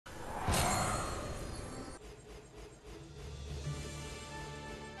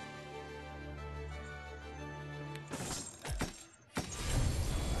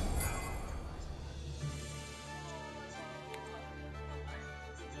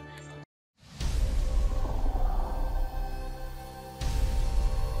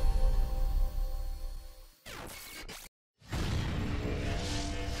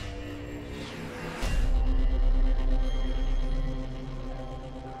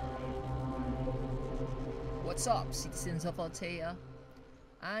What's up, citizens of Altea?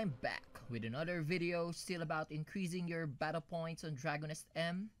 I'm back with another video still about increasing your battle points on Dragonist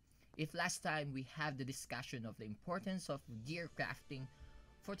M. If last time we had the discussion of the importance of gear crafting,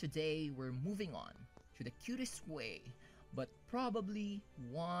 for today we're moving on to the cutest way, but probably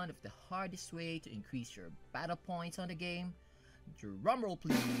one of the hardest way to increase your battle points on the game. Drumroll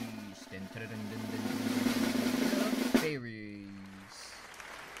please! Dun, dun, dun, dun, dun, dun. Fairies!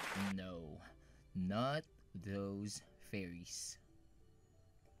 No, not those fairies.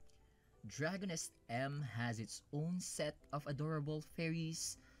 Dragonist M has its own set of adorable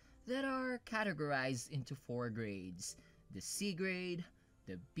fairies that are categorized into 4 grades: the C grade,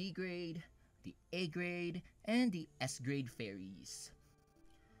 the B grade, the A grade, and the S grade fairies.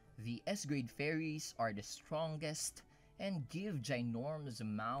 The S grade fairies are the strongest and give ginormous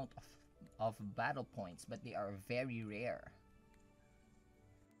amount of battle points, but they are very rare.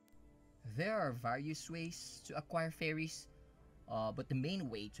 There are various ways to acquire fairies, but the main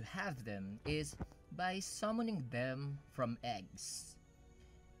way to have them is by summoning them from eggs.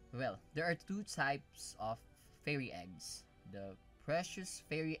 Well, there are 2 types of fairy eggs: the precious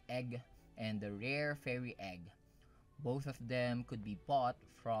fairy egg and the rare fairy egg. Both of them could be bought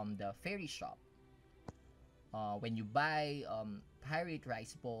from the fairy shop. When you buy pirate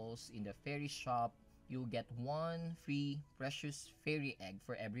rice balls in the fairy shop, you'll get 1 free precious fairy egg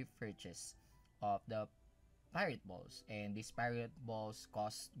for every purchase of the pirate balls, and these pirate balls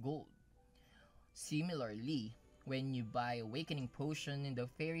cost gold. Similarly, when you buy awakening potion in the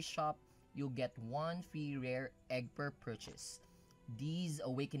fairy shop, you'll get 1 free rare egg per purchase. These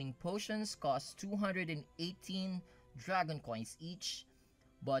awakening potions cost 218 dragon coins each,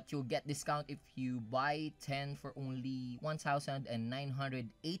 but you'll get discount if you buy 10 for only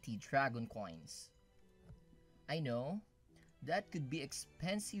 1,980 dragon coins. I know, that could be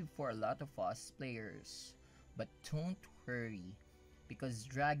expensive for a lot of us players, but don't worry, because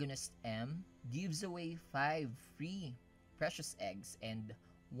Dragonist M gives away 5 free precious eggs and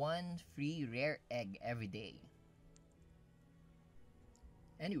 1 free rare egg every day.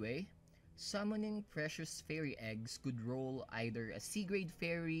 Anyway, summoning precious fairy eggs could roll either a C grade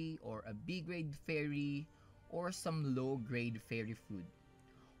fairy or a B grade fairy or some low grade fairy food.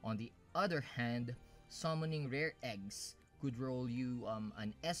 On the other hand, summoning rare eggs could roll you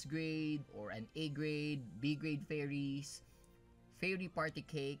an S grade or an A grade, B grade fairies, fairy party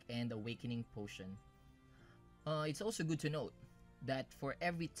cake, and awakening potion. It's also good to note that for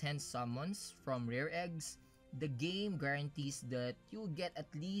every 10 summons from rare eggs, the game guarantees that you'll get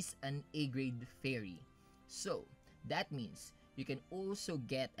at least an A grade fairy. So that means you can also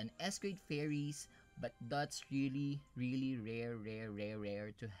get an S grade fairies, but that's really rare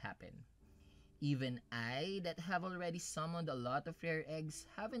to happen. Even I, that have already summoned a lot of rare eggs,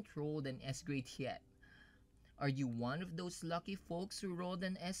 haven't rolled an S grade yet. Are you one of those lucky folks who rolled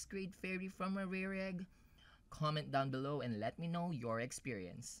an S grade fairy from a rare egg? Comment down below and let me know your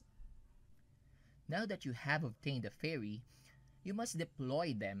experience. Now that you have obtained a fairy, you must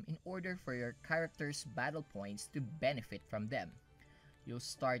deploy them in order for your character's battle points to benefit from them. You'll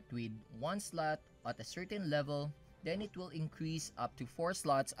start with 1 slot at a certain level, then it will increase up to 4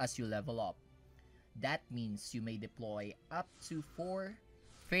 slots as you level up. That means you may deploy up to 4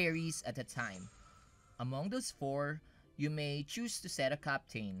 fairies at a time. Among those 4, you may choose to set a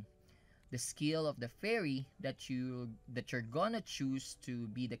captain. The skill of the fairy that you're gonna choose to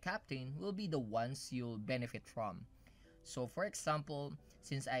be the captain will be the ones you'll benefit from. So for example,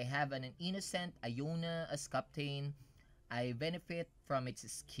 since I have an innocent Iona as captain, I benefit from its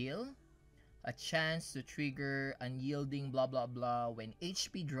skill, a chance to trigger unyielding blah blah blah when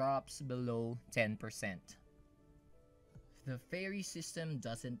HP drops below 10%. The fairy system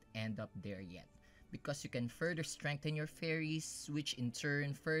doesn't end up there yet, because you can further strengthen your fairies, which in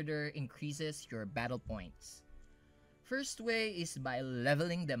turn further increases your battle points. First way is by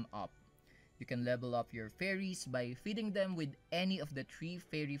leveling them up. You can level up your fairies by feeding them with any of the 3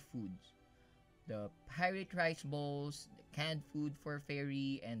 fairy foods: the pirate rice balls, the canned food for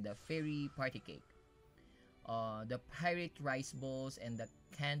fairy, and the fairy party cake. The pirate rice balls and the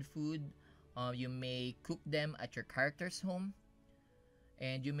canned food, you may cook them at your character's home,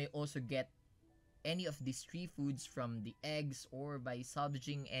 and you may also get any of these 3 foods from the eggs or by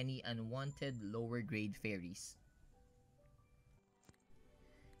salvaging any unwanted lower grade fairies.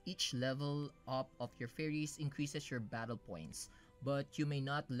 Each level up of your fairies increases your battle points, but you may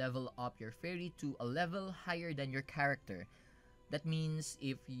not level up your fairy to a level higher than your character. That means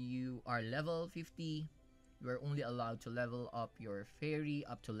if you are level 50, you are only allowed to level up your fairy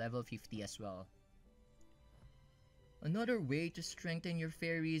up to level 50 as well. Another way to strengthen your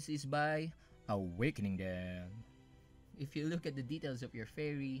fairies is by Awakening them. If you look at the details of your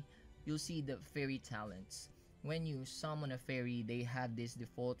fairy, you'll see the fairy talents. When you summon a fairy, they have this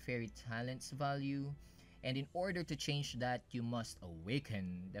default fairy talents value, and in order to change that, you must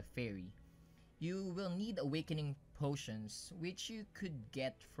awaken the fairy. You will need awakening potions, which you could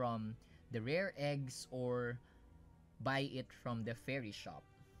get from the rare eggs or buy it from the fairy shop.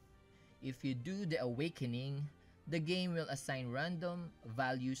 If you do the awakening, the game will assign random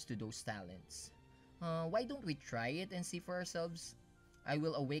values to those talents. Why don't we try it and see for ourselves? I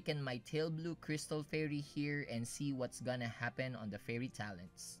will awaken my tail blue crystal fairy here and see what's gonna happen on the fairy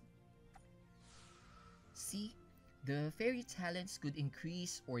talents. See, the fairy talents could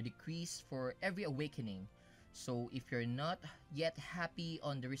increase or decrease for every awakening. So if you're not yet happy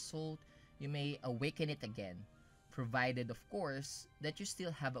on the result, you may awaken it again, provided of course that you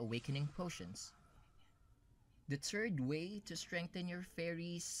still have awakening potions. The third way to strengthen your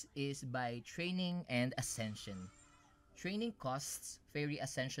fairies is by training and ascension. Training costs fairy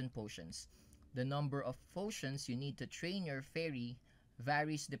ascension potions. The number of potions you need to train your fairy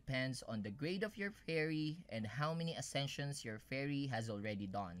varies depends on the grade of your fairy and how many ascensions your fairy has already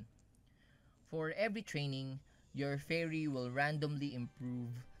done. For every training, your fairy will randomly improve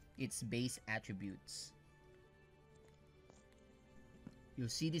its base attributes. You'll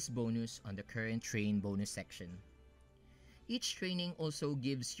see this bonus on the current train bonus section. Each training also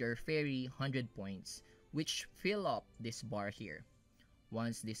gives your fairy 100 points, which fill up this bar here.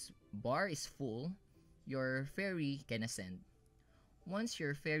 Once this bar is full, your fairy can ascend. Once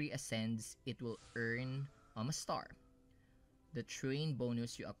your fairy ascends, it will earn a star. The train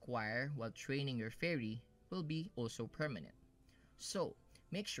bonus you acquire while training your fairy will be also permanent. So,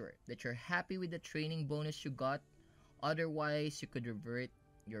 make sure that you're happy with the training bonus you got, otherwise you could revert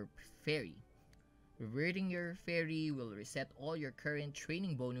your fairy. Reverting your fairy will reset all your current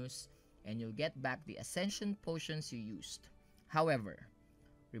training bonus and you'll get back the ascension potions you used. However,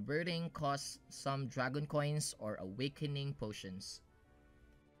 reverting costs some dragon coins or awakening potions.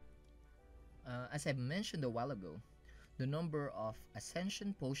 As I mentioned a while ago, the number of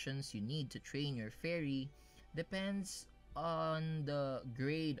ascension potions you need to train your fairy depends on the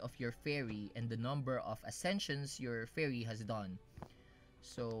grade of your fairy and the number of ascensions your fairy has done.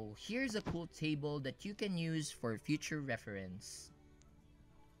 So here's a cool table that you can use for future reference.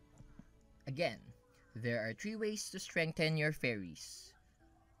 Again, there are 3 ways to strengthen your fairies: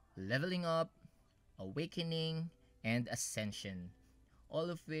 leveling up, awakening, and ascension, all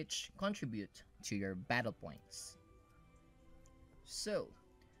of which contribute to your battle points. So,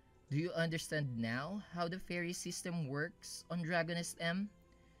 do you understand now how the fairy system works on Dragonist M?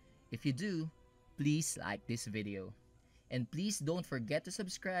 If you do, please like this video. And please don't forget to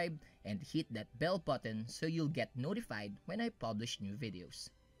subscribe and hit that bell button so you'll get notified when I publish new videos.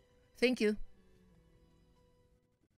 Thank you!